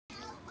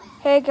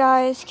Hey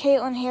guys,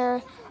 Caitlin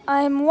here.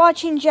 I'm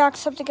watching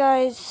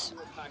Jacksepticeye's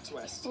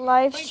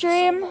live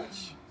stream,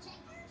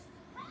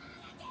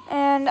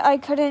 and I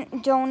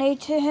couldn't donate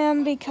to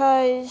him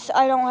because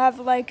I don't have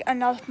like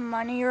enough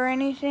money or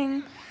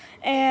anything.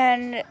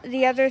 And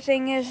the other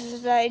thing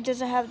is that it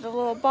doesn't have the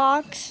little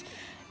box,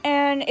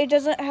 and it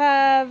doesn't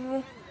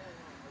have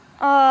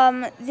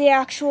the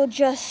actual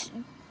just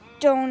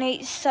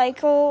donate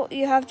cycle.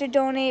 You have to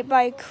donate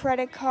by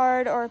credit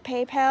card or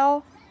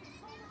PayPal.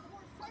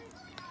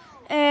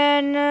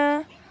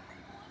 And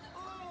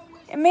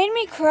it made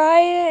me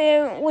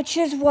cry, which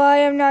is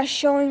why I'm not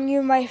showing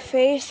you my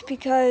face,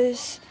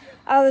 because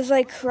I was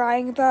like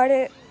crying about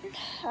it.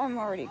 I'm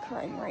already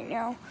crying right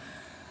now.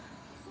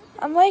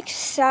 I'm like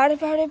sad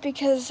about it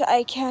because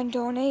I can't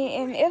donate,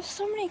 and if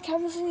somebody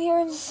comes in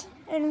here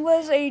and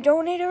was a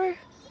donator,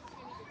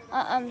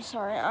 I'm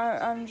sorry.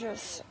 I'm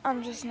just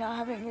not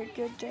having a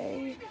good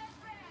day.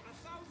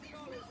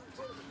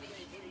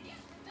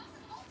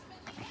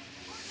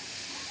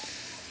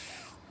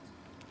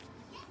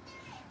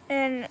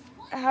 And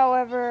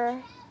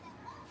however,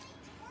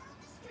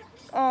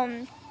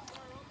 I'm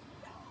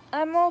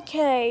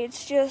okay.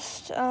 It's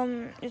just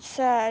it's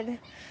sad.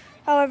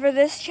 However,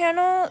 this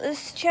channel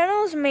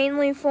is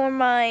mainly for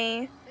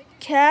my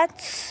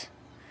cats,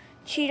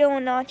 Cheeto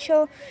and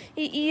Nacho.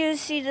 You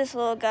see this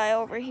little guy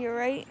over here,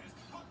 right?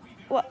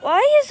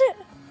 Why is it?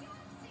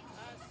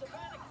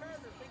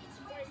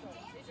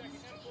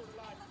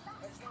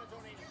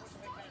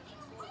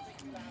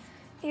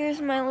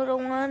 Here's my little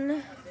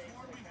one.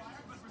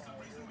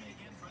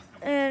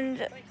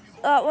 And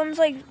that one's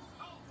like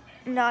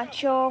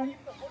Nacho.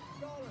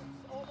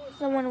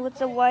 The one with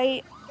the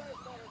white.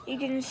 You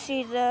can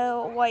see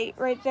the white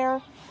right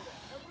there.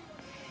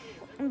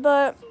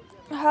 But,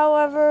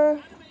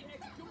 however,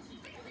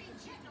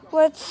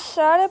 what's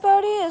sad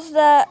about it is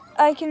that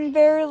I can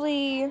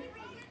barely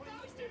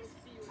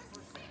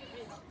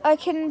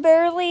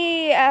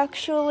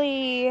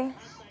actually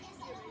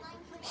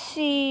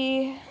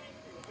see,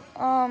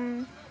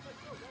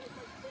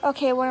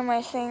 okay, what am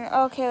I saying?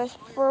 Okay,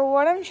 for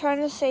what I'm trying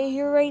to say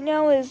here right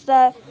now is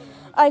that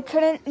I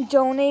couldn't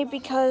donate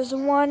because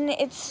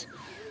there's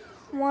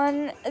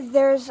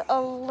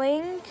a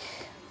link.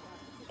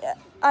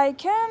 I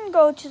can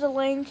go to the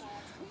link,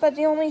 but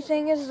the only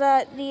thing is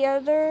that the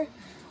other,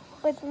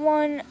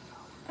 one,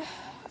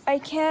 I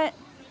can't.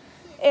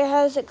 It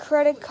has a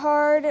credit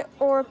card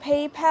or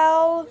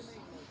PayPal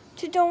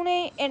to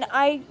donate, and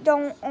I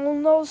don't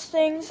own those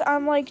things.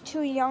 I'm like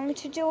too young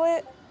to do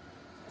it.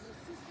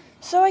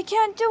 So I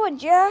can't do it,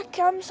 Jack.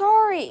 I'm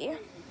sorry.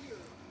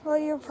 Well,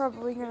 you're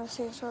probably gonna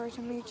say sorry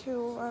to me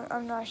too.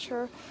 I'm not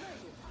sure.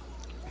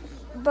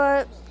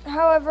 But,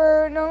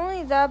 however, not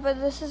only that,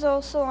 but this is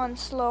also on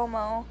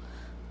slow-mo.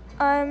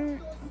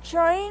 I'm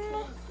trying,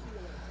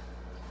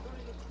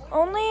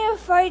 only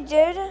if I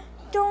did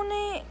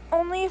donate,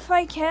 only if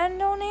I can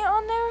donate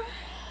on there.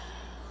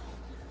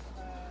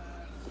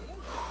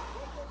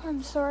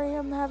 I'm sorry,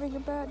 I'm having a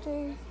bad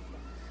day.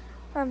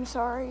 I'm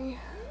sorry.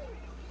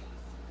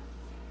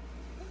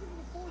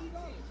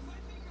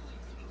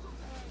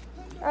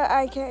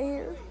 I can't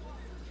hear.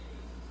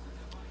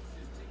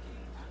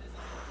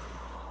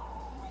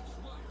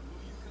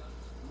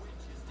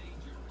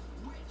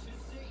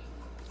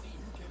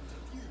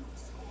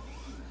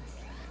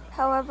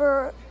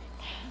 However,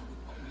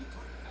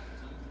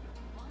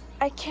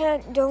 I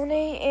can't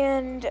donate,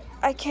 and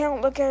I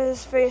can't look at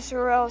his face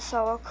or else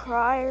I'll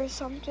cry or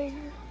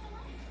something.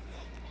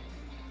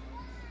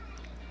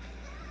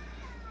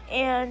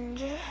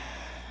 And,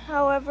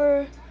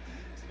 however,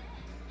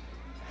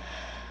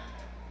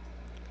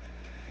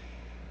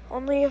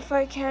 only if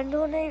I can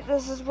donate,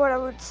 this is what I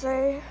would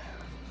say.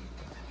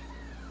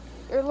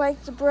 You're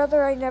like the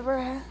brother I never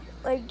had.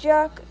 Like,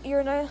 Jack,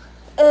 you're not.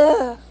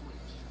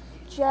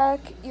 Jack,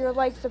 you're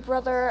like the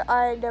brother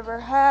I never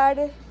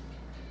had.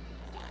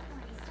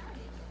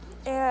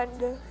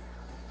 And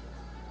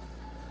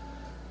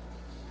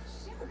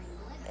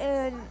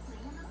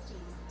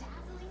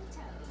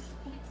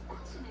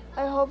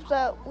I hope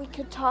that we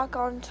could talk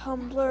on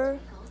Tumblr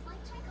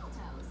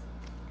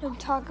and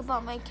talk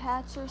about my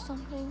cats or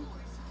something.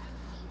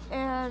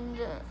 And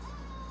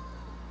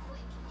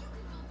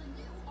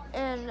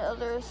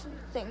other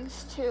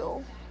things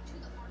too.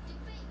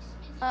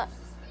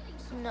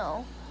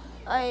 No.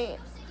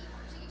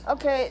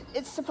 Okay,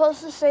 it's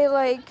supposed to say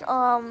like,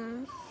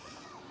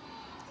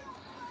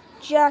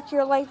 Jack,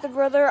 you're like the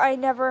brother I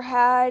never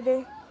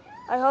had.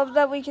 I hope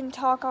that we can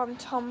talk on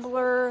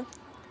Tumblr,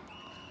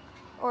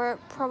 or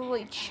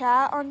probably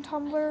chat on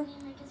Tumblr.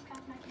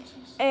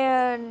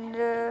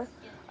 And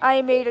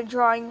I made a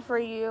drawing for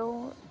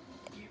you.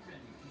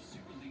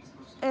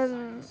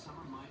 And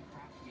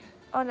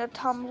on the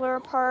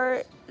Tumblr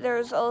part,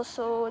 there's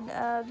also an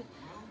ad.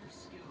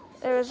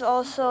 There's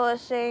also a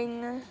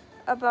thing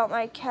about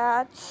my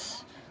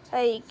cats.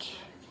 Like,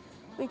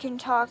 we can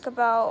talk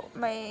about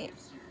the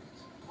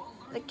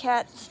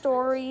cat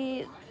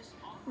story,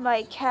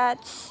 my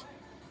cat's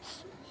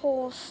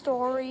whole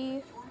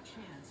story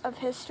of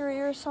history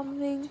or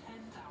something.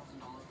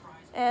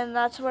 and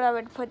that's what I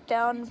would put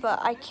down, but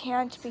I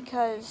can't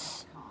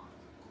because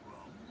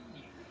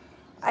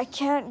I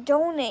can't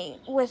donate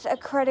with a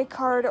credit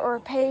card or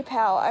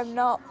PayPal. I'm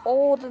not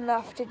old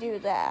enough to do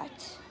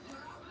that.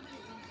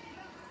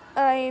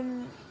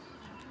 I'm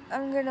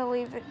gonna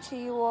leave it to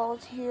you all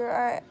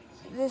here.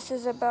 This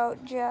is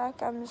about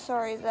Jack. I'm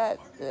sorry that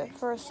the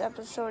first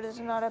episode is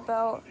not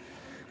about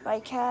my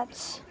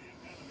cats.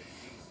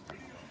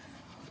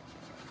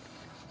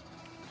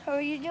 How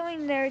are you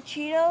doing there,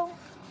 Cheeto?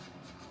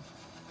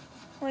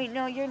 Wait,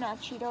 no, you're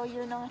not Cheeto,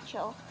 you're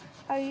Nacho.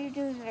 How are you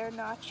doing there,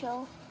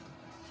 Nacho?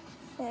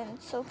 And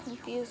it's so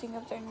confusing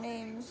of their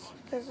names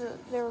because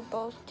they were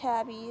both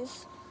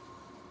tabbies.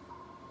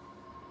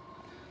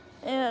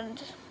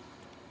 And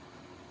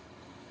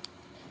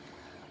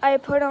I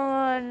put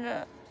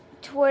on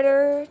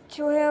Twitter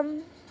to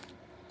him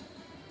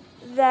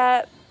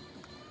that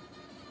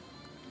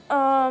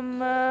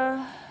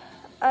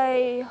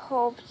I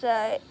hope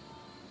that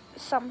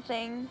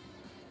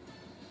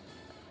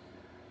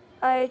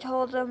I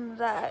told him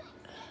that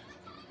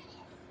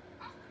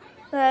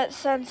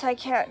since I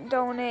can't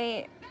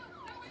donate,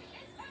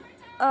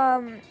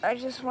 I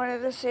just wanted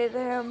to say to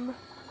him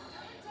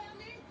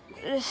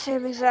the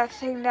same exact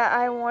thing that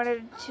I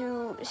wanted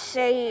to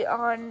say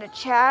on the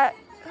chat,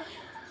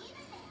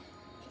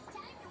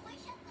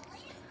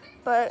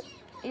 but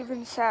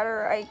even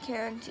sadder, I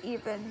can't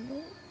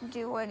even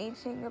do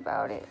anything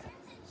about it.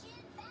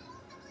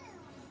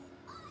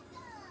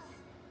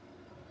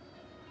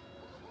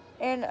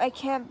 And I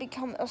can't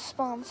become a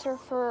sponsor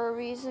for a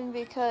reason,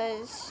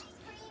 because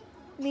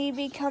me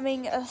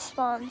becoming a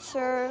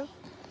sponsor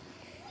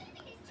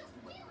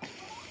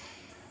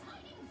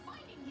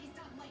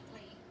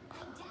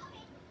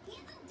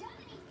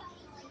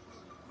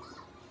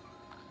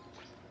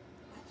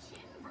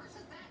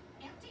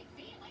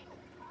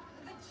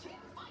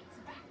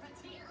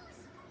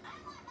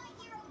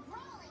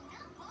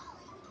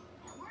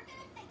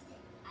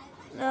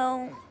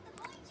No,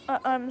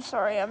 I'm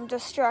sorry, I'm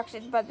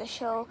distracted by the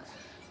show.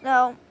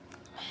 No,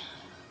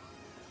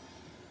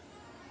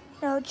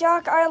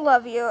 Jack, I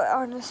love you,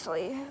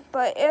 honestly.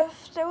 But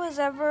if there was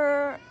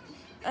ever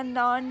a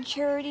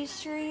non-charity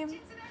stream,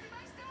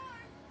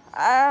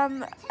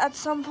 at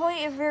some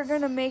point, if you're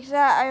gonna make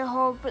that, I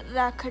hope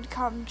that could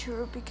come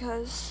true,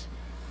 because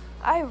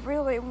I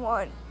really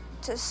want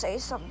to say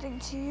something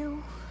to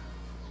you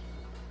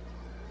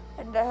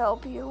and to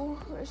help you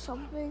or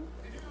something.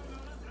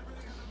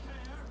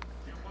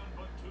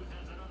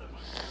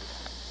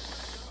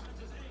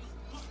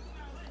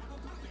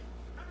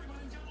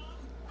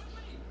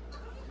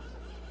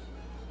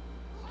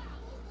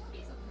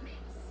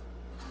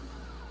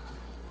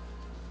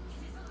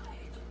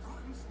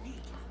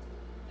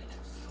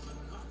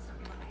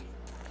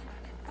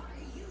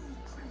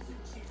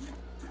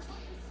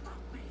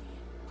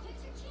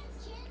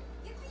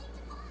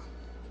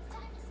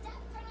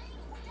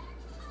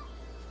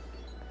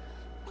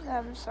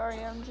 I'm sorry,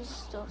 I'm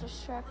just still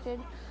distracted.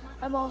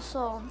 I'm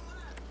also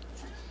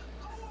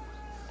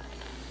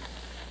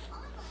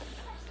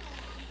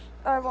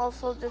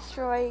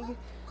destroying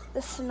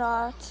the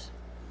snot.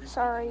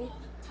 Sorry.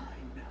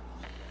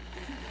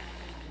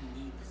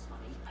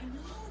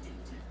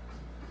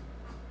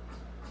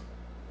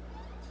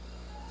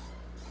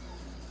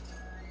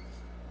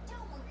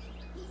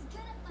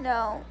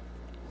 No,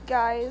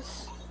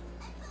 guys,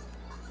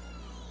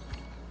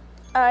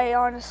 I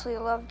honestly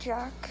love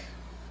Jack.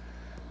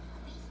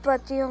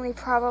 But the only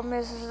problem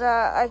is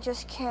that I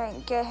just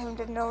can't get him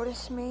to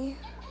notice me.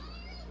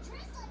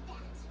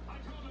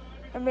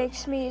 It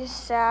makes me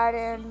sad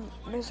and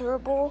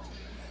miserable.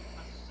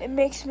 It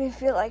makes me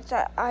feel like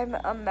that I'm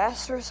a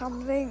mess or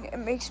something. It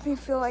makes me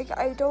feel like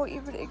I don't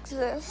even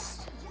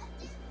exist.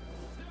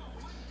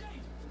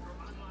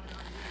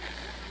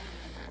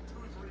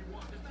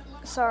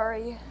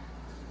 Sorry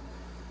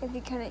if you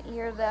couldn't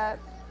hear that.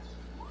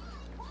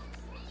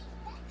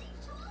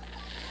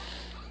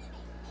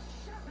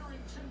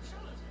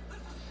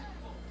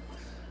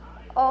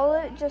 All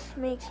it just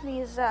makes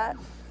me is that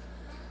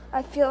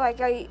I feel like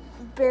I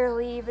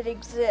barely even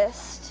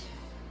exist.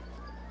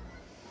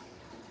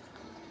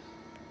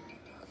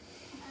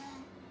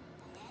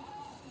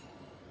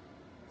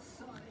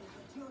 Sorry,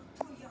 but you're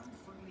too young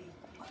for me.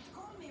 But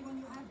call me when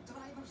you have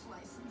driver's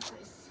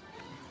licenses.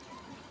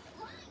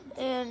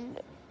 And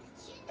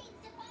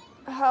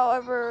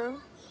however,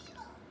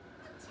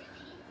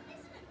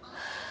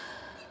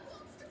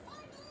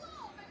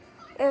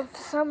 if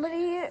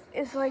somebody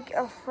is like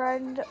a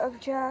friend of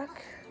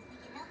Jack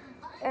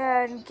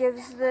and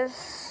gives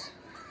this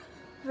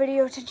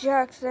video to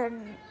Jack,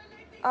 then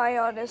I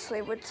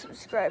honestly would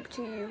subscribe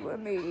to you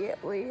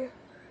immediately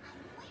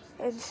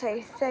and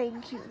say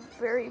thank you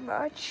very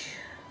much.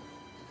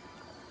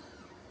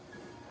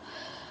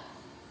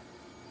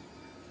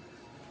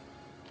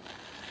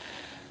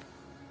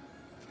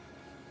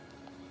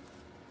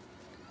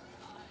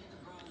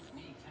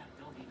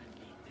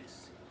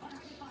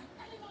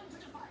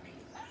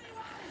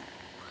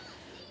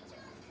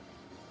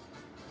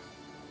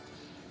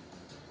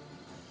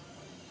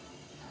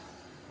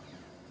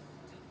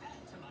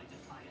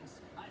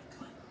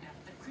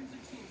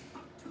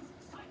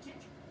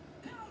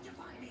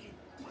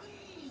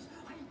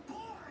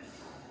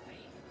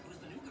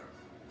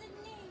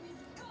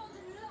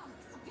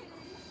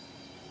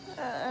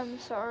 I'm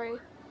sorry.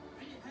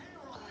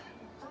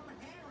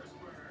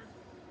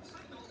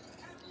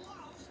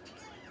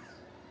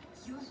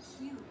 You're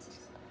cute.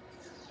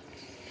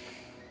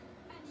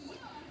 And you're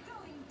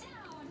going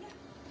down.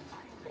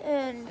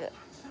 And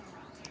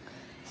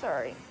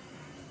sorry.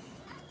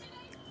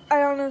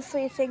 I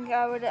honestly think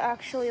I would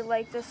actually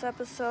like this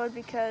episode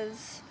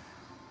because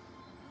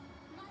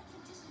My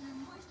conditioner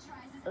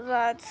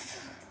moisturizes.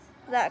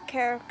 that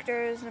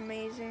character is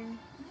amazing.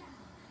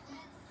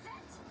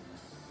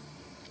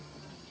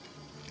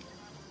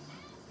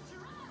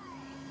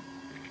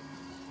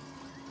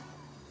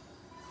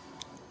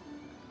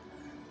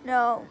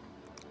 No,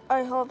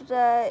 I hope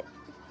that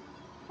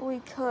we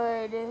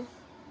could. My golden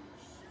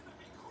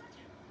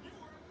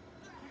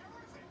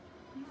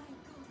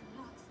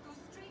locks go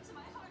straight to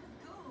my heart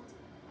of gold,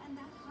 and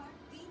that heart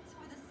beats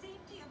for the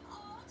safety of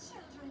all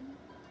children.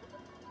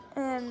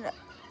 And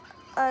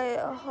I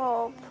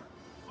hope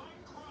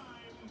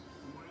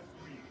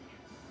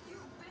You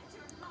bet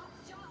your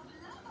lockjaw love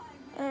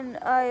I will. and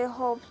I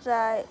hope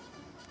that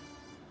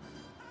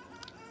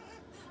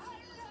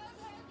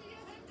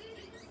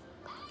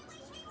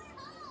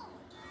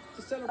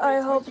I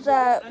hope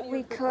that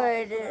we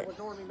could.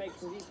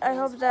 I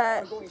hope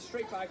that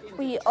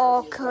we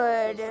all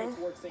could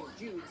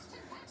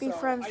be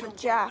friends with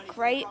Jack,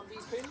 right?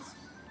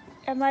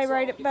 Am I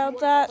right about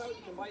that?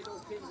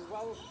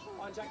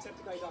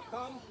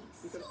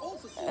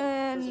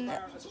 And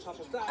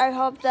I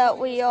hope that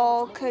we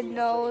all could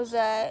know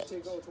that.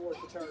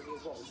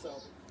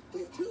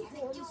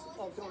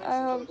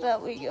 I hope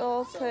that we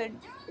all could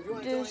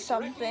do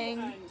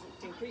something.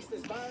 Increase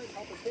this bar and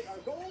help us hit our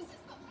goal.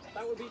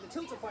 That would be the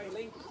Tiltify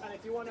link, and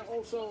if you want to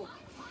also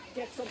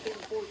get something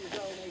for your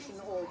donation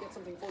or get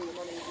something for your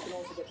money, you can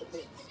also get the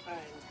pins, and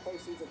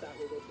proceeds of that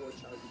will go towards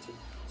charity too.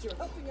 So you're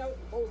helping out in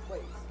both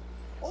ways.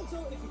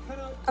 Also, if you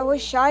cannot, I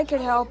wish I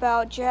could help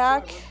out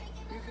Jack,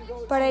 you can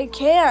go but I to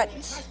can't.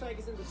 Hashtag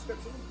is in the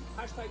description.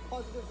 Hashtag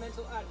positive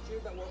mental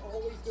attitude that we're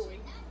always doing,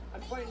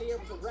 and finally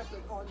able to rep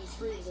it on the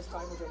stream this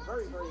time, which I'm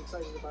very, very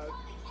excited about.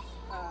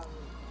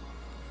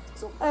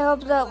 I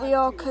hope that we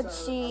all could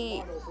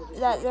see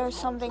that there's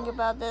something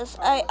about this.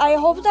 I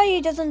hope that he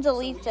doesn't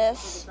delete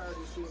this.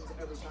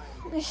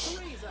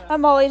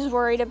 I'm always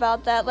worried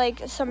about that,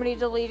 like somebody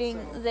deleting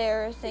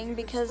their thing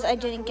because I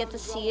didn't get to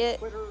see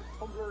it.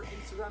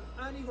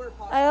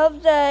 I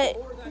hope that. The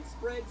more that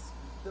spreads,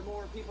 the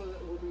more people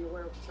will be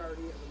aware of the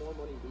charity and the more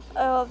money we can.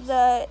 I hope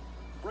that.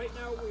 Right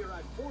now we are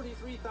at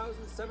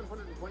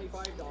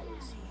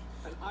 $43,725,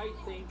 and I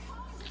think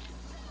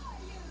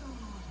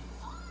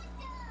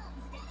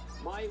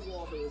my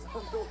water is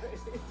on the way.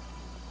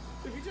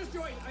 If you just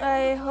joined,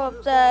 I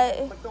hope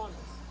that McDonald's.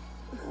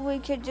 we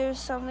could do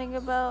something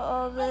about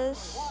all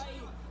this. Why?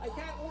 I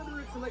can't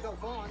order it from like a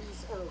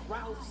Vons or a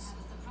Ralph's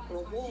or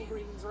a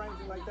Walgreens or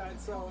anything like that,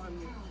 so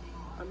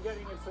I'm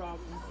getting it from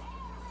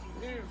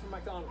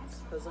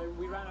McDonald's because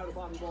we ran out of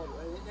bottled water.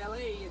 And in LA,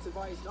 it's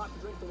advised not to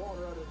drink the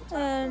water out of the tap.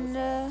 And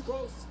It's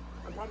gross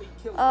and probably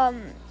kill you.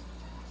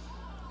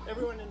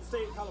 Everyone in the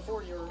state of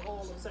California are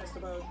all obsessed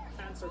about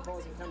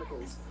cancer-causing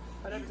chemicals.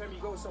 And every time you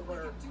go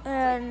somewhere,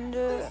 and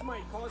this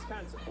might cause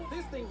cancer.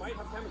 This thing might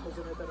have chemicals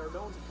in it that are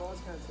known to cause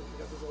cancer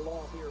because there's a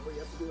law here where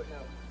you have to do it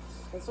now.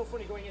 It's so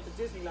funny going into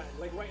Disneyland,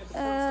 like right at the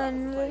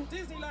front stop. Like,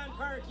 Disneyland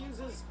Park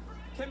uses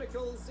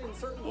chemicals in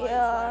certain ways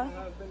that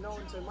have been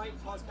known to might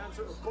cause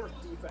cancer or birth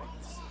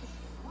defects.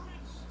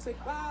 It's like,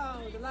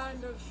 wow, the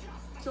land of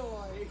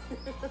joy.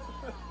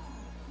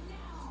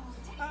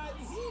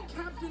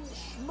 Captain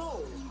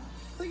Schmo.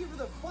 Thank you for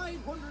the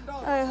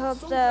 $500. I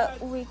hope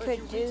that we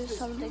could do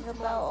something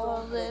about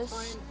all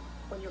this.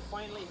 When you're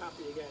finally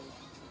happy again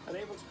and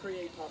able to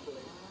create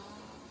properly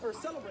or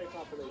celebrate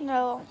properly.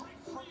 No.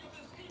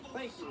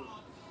 Thank you.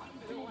 I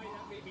don't know why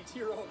that made me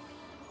tear up.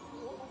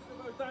 What was it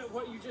about that?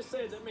 What you just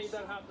said that made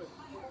that happen?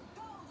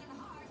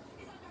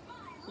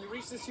 You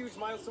reach this huge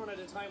milestone at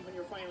a time when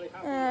you're finally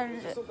happy.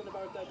 There's just something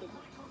about that that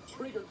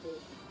triggered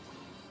me.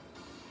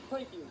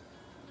 Thank you.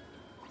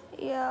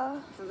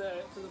 Yeah. For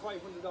the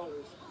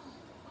 $500.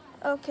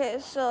 Okay,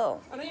 so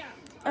And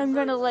I'm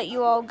gonna let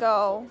you all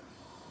go.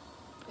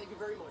 Thank you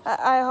very much.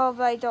 I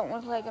hope I don't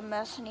look like a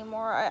mess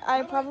anymore.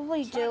 I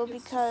probably do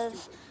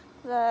because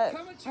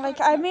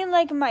I mean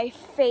like my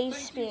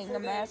face being a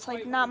mess,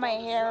 like not my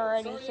hair or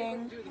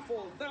anything.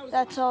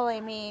 That's all I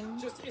mean.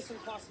 Just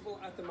isn't possible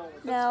at the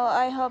moment. Now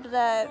I hope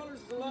that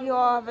you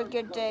all have a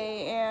good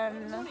day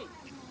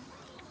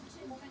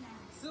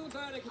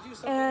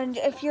and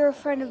if you're a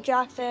friend of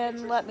Jack,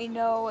 then let me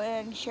know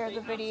and share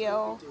the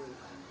video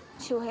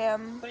to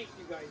him. Thank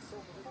you guys so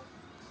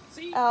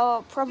much.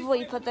 I'll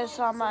probably put this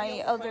on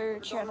my other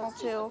channel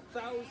too.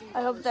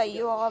 I hope that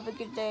you all have a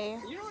good day.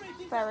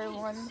 Bye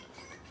everyone.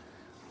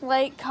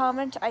 Like,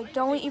 comment. I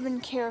don't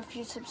even care if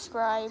you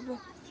subscribe.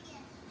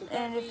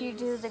 And if you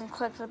do, then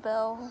click the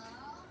bell.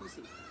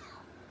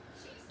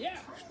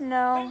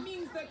 No.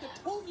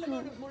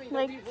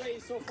 Like,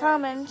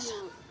 comment.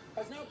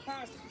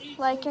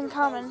 Like and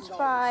comment.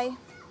 Bye.